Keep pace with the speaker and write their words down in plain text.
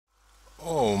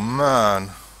Oh man.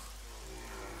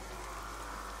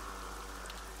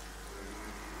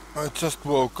 I just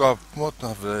woke up. What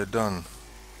have they done?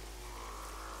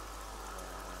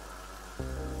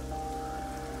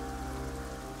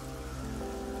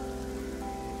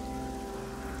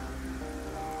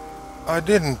 I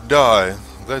didn't die.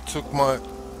 They took my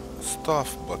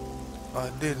stuff, but I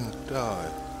didn't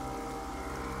die.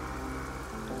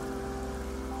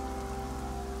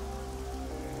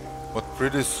 But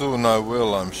pretty soon I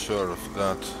will, I'm sure of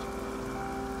that.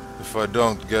 If I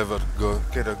don't get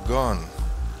a gun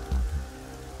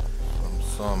from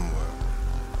somewhere.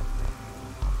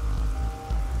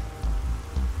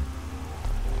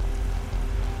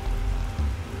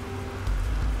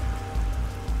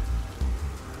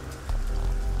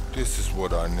 This is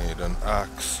what I need, an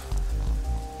axe.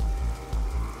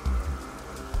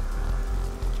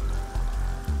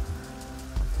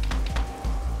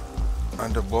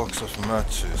 And a box of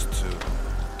matches too.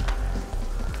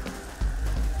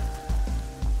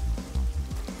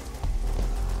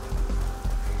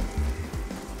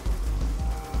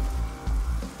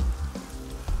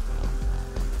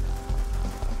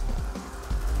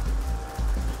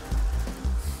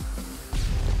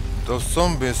 Those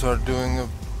zombies are doing a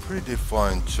pretty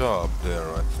fine job there,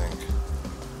 I think.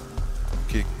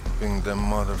 Keeping them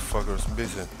motherfuckers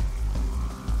busy.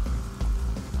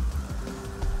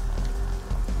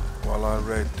 While I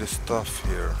raid this stuff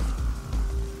here.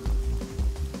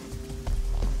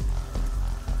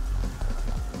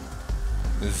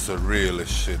 This is a really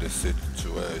shitty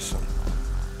situation.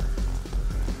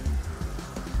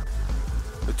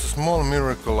 It's a small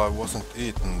miracle I wasn't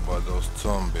eaten by those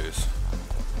zombies.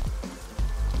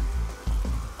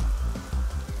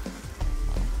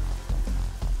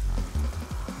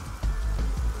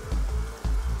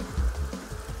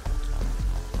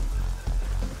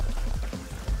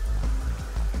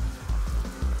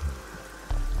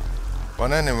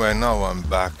 But anyway, now I'm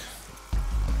back.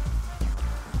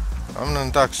 I'm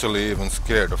not actually even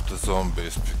scared of the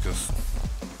zombies because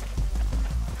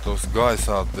those guys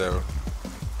out there,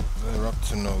 they're up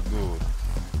to no good.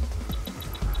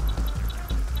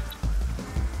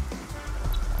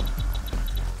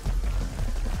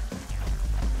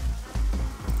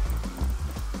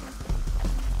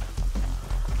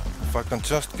 If I can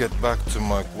just get back to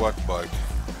my quad bike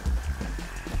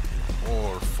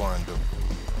or find a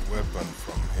weapon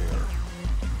from here.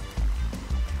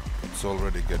 It's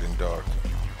already getting dark.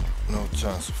 No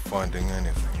chance of finding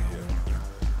anything here.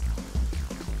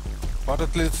 But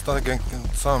at least I can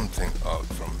get something out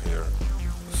from here.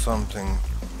 Something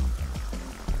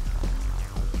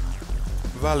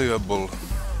valuable.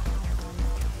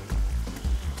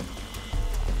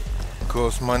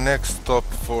 Because my next stop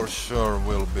for sure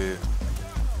will be,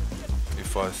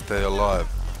 if I stay alive.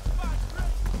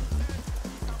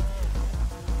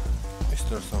 Is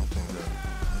there something there?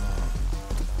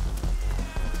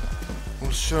 No.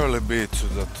 Will surely be to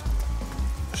that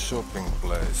shopping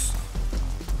place.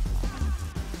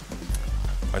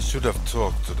 I should have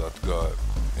talked to that guy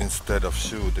instead of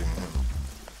shooting him.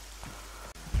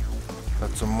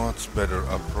 That's a much better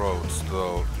approach,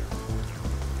 though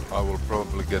I will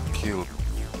probably get killed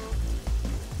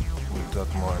with that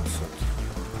mindset.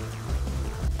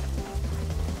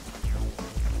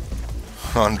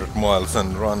 100 miles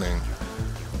and running.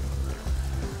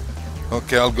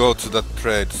 Okay, I'll go to that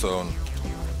trade zone.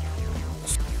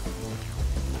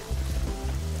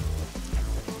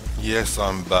 Yes,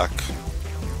 I'm back.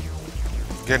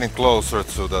 Getting closer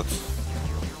to that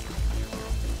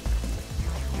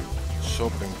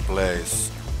shopping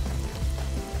place.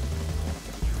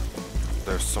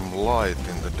 There's some light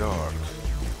in the dark.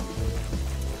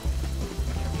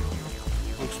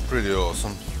 Looks pretty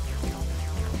awesome.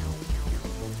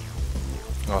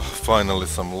 Oh, finally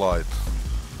some light.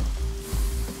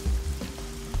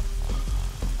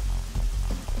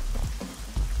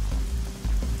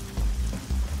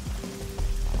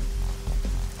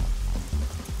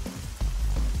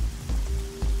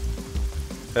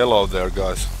 Hello there,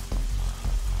 guys.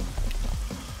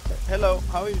 Hello,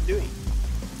 how are you doing?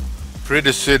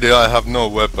 Pretty shitty, I have no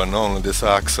weapon, only this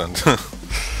accent.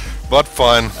 But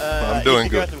fine, I'm doing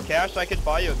good. If you got some cash, I could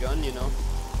buy you a gun, you know.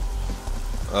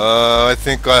 I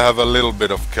think I have a little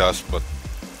bit of cash, but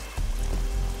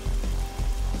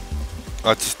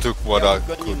I just took what I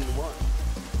could.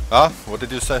 Huh? What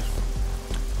did you say?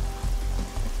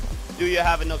 Do you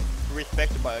have enough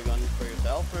respect to buy a gun for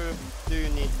yourself, or do you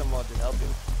need someone to help you?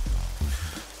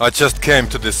 I just came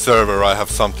to this server, I have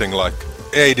something like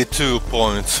 82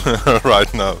 points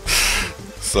right now,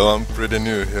 so I'm pretty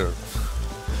new here.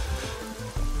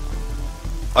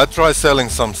 I try selling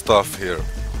some stuff here.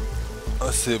 I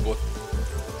see what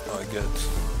I get.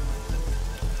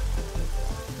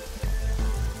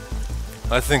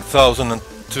 I think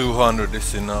 1,200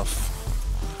 is enough.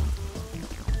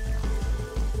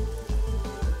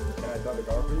 Can I start the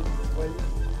garbage, please?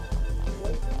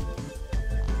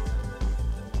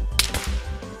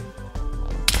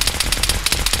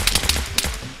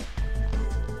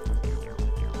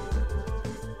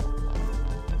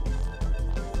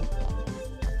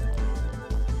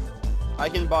 I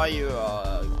can buy you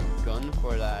a gun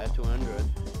for that 200.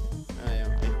 Yeah,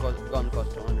 gun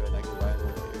costs 200. I can buy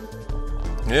one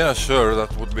for you. Yeah, sure,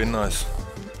 that would be nice.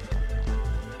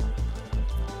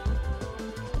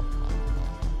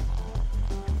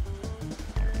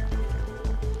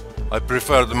 I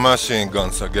prefer the machine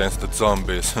guns against the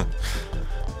zombies.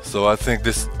 So I think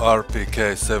this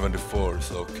RPK 74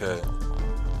 is okay.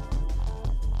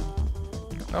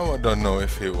 Now I don't know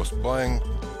if he was buying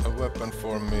a weapon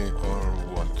for me or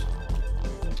what.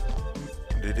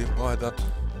 Did he buy that?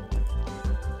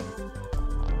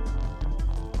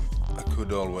 I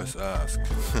could always ask.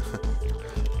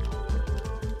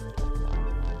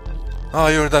 Ah,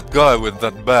 you're that guy with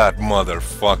that bad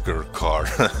motherfucker car.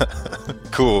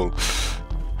 Cool.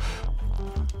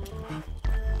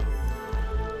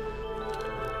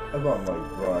 I thought like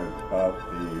drive past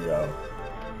the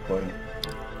point.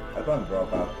 I thought drive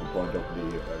past the point of the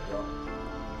drop.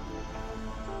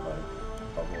 Like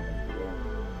a couple of minutes ago.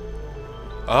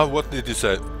 Ah, what did you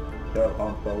say? Kept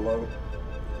on solo.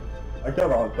 I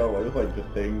kept on solo. It was like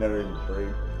just sitting there in the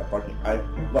tree.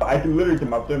 I could literally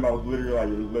come up to him. I was literally like,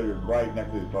 it was literally right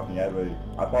next to his fucking head. But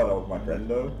I thought that was my friend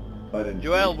though. So I didn't.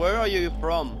 Joel, where are you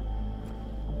from?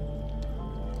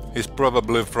 He's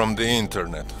probably from the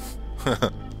internet.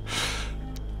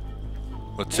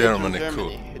 But Germany, cool.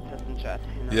 It says in chat.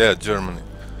 You know. Yeah, Germany.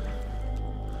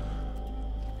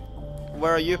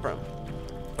 Where are you from?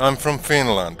 I'm from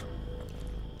Finland.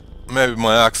 Maybe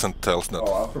my accent tells that.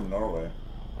 Oh, I'm from Norway.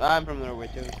 I'm from Norway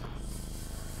too.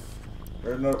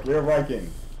 We're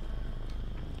Vikings.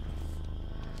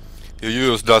 You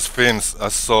used us Finns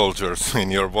as soldiers in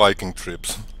your Viking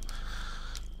trips.